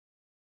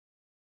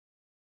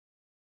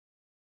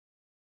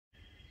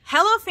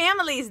Hello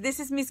families,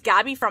 this is Miss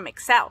Gaby from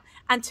Excel,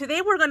 and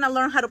today we're going to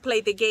learn how to play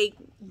the game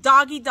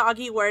Doggie,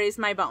 Doggie, Where is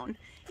my bone?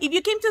 If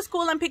you came to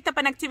school and picked up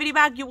an activity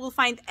bag, you will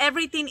find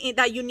everything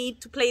that you need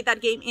to play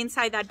that game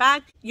inside that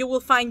bag. You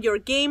will find your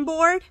game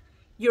board,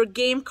 your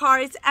game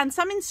cards, and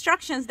some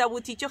instructions that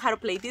will teach you how to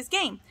play this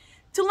game.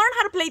 To learn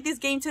how to play this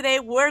game today,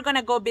 we're going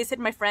to go visit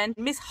my friend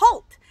Miss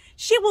Hulth.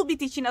 She will be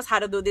teaching us how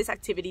to do this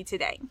activity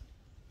today.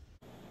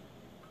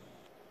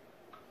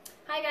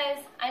 Hi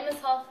guys, I'm Miss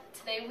Hulth.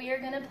 Today we are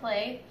going to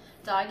play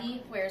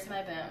Doggie, Where's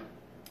My Bone?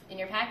 In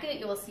your packet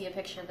you will see a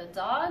picture of a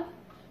dog.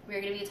 We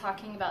are going to be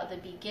talking about the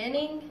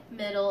beginning,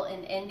 middle,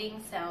 and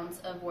ending sounds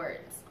of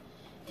words.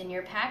 In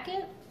your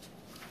packet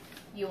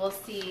you will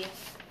see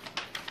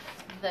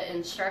the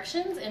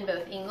instructions in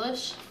both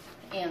English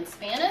and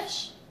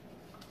Spanish.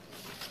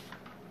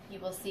 You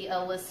will see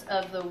a list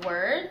of the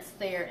words.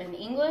 They are in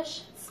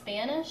English,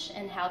 Spanish,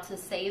 and how to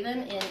say them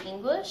in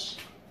English.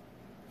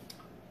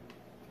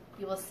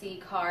 You will see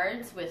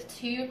cards with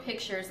 2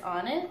 pictures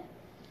on it.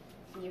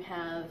 You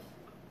have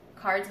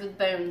cards with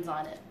bones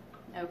on it.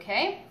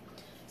 Okay?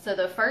 So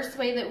the first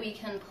way that we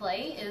can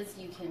play is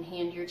you can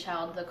hand your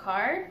child the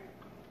card.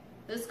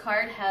 This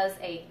card has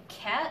a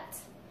cat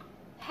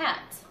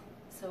hat.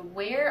 So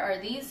where are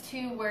these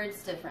 2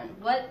 words different?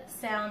 What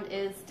sound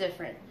is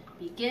different?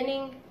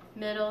 Beginning,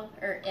 middle,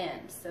 or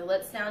end? So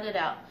let's sound it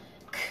out.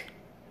 K,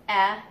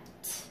 at,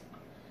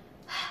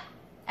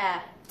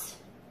 at.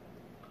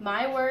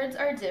 My words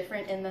are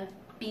different in the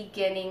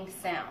beginning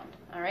sound.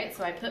 Alright,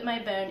 so I put my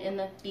bone in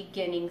the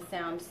beginning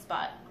sound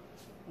spot.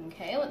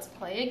 Okay, let's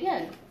play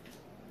again.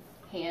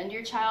 Hand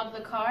your child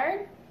the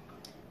card.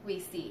 We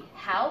see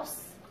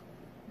house,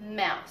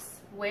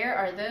 mouse. Where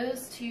are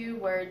those 2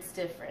 words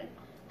different?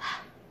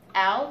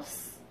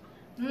 Ouse,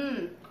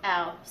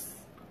 ouse.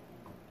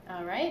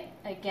 Alright,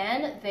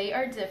 again, they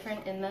are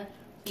different in the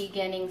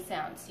beginning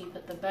sound. So you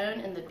put the bone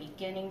in the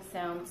beginning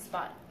sound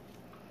spot.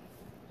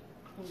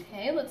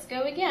 Okay, let's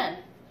go again.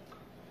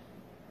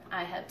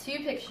 I have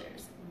 2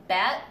 pictures.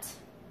 Bat,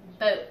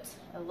 boat.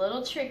 A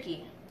little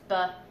tricky.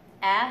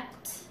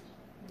 At,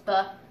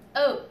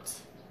 oat.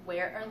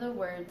 Where are the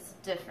words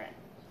different?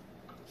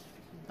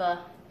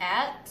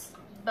 At,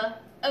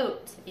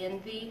 oat.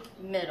 In the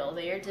middle.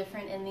 They are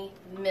different in the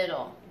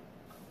middle.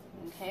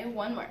 Okay,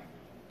 one more.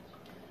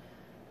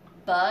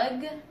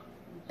 Bug,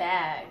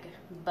 bag.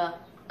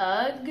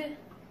 Ug,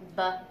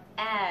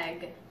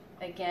 ag.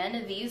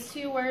 Again, these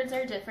 2 words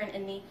are different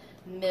in the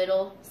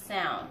middle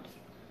sound.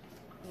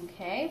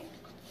 Okay?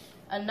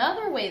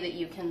 Another way that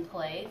you can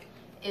play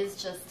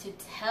is just to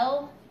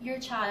tell your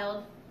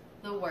child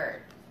the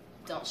word.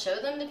 Don't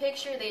show them the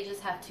picture, they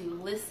just have to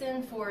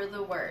listen for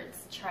the words.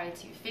 Try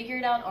to figure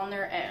it out on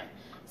their own.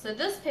 So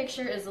this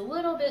picture is a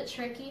little bit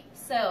tricky,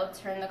 so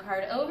turn the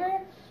card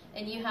over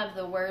and you have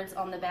the words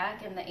on the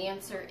back and the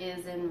answer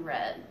is in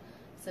red.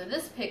 So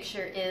this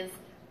picture is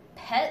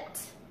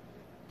pet,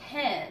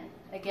 pen.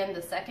 Again,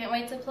 the second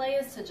way to play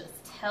is to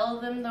just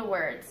tell them the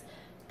words.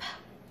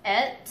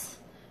 P-et,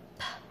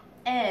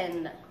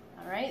 P-en.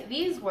 Alright,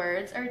 these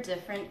words are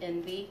different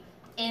in the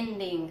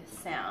ending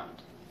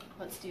sound.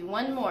 Let's do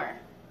one more.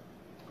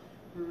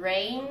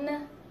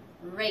 Rain,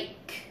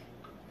 rake.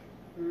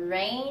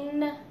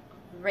 Rain,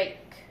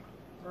 rake.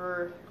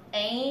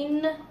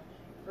 R-ain,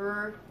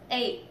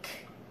 r-ake.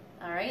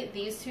 Alright,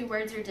 these 2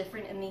 words are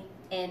different in the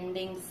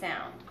ending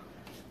sound.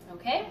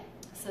 Okay?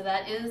 So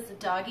that is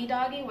Doggie,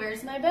 Doggie,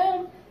 Where's My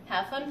Bone?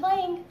 Have fun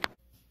playing.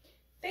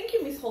 Thank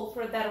you, Miss Holt,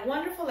 for that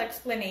wonderful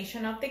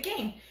explanation of the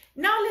game.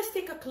 Now let's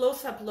take a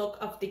close-up look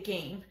of the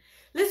game.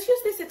 Let's use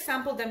this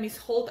example that Miss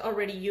Holt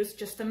already used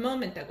just a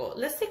moment ago.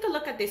 Let's take a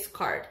look at this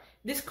card.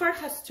 This card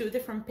has 2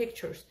 different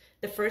pictures.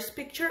 The first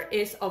picture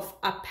is of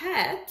a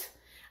pet,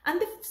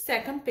 and the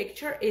second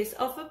picture is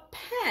of a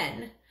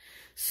pen.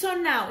 So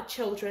now,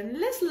 children,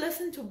 let's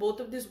listen to both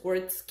of these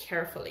words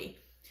carefully.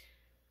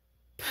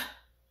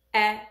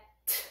 P-et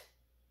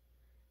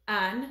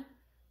and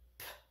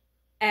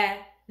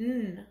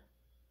p-en.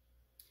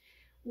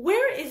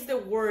 Where is the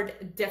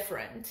word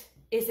different?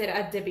 Is it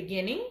at the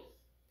beginning,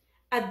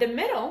 at the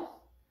middle,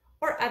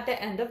 or at the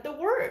end of the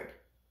word?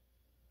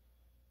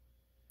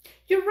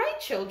 You're right,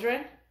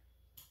 children.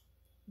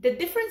 The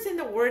difference in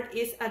the word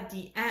is at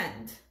the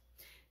end.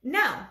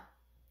 Now,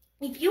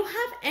 if you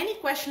have any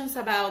questions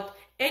about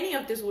any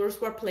of these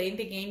words we're playing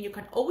the game, you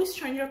can always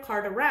turn your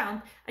card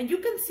around and you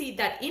can see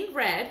that in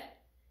red,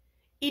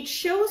 it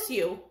shows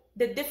you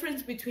the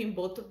difference between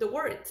both of the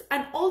words,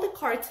 and all the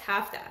cards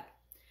have that.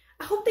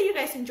 I hope that you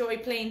guys enjoy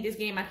playing this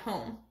game at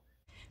home.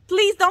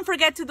 Please don't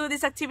forget to do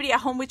this activity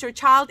at home with your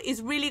child.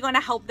 It's really going to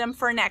help them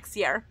for next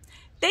year.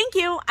 Thank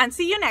you and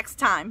see you next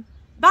time.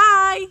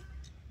 Bye!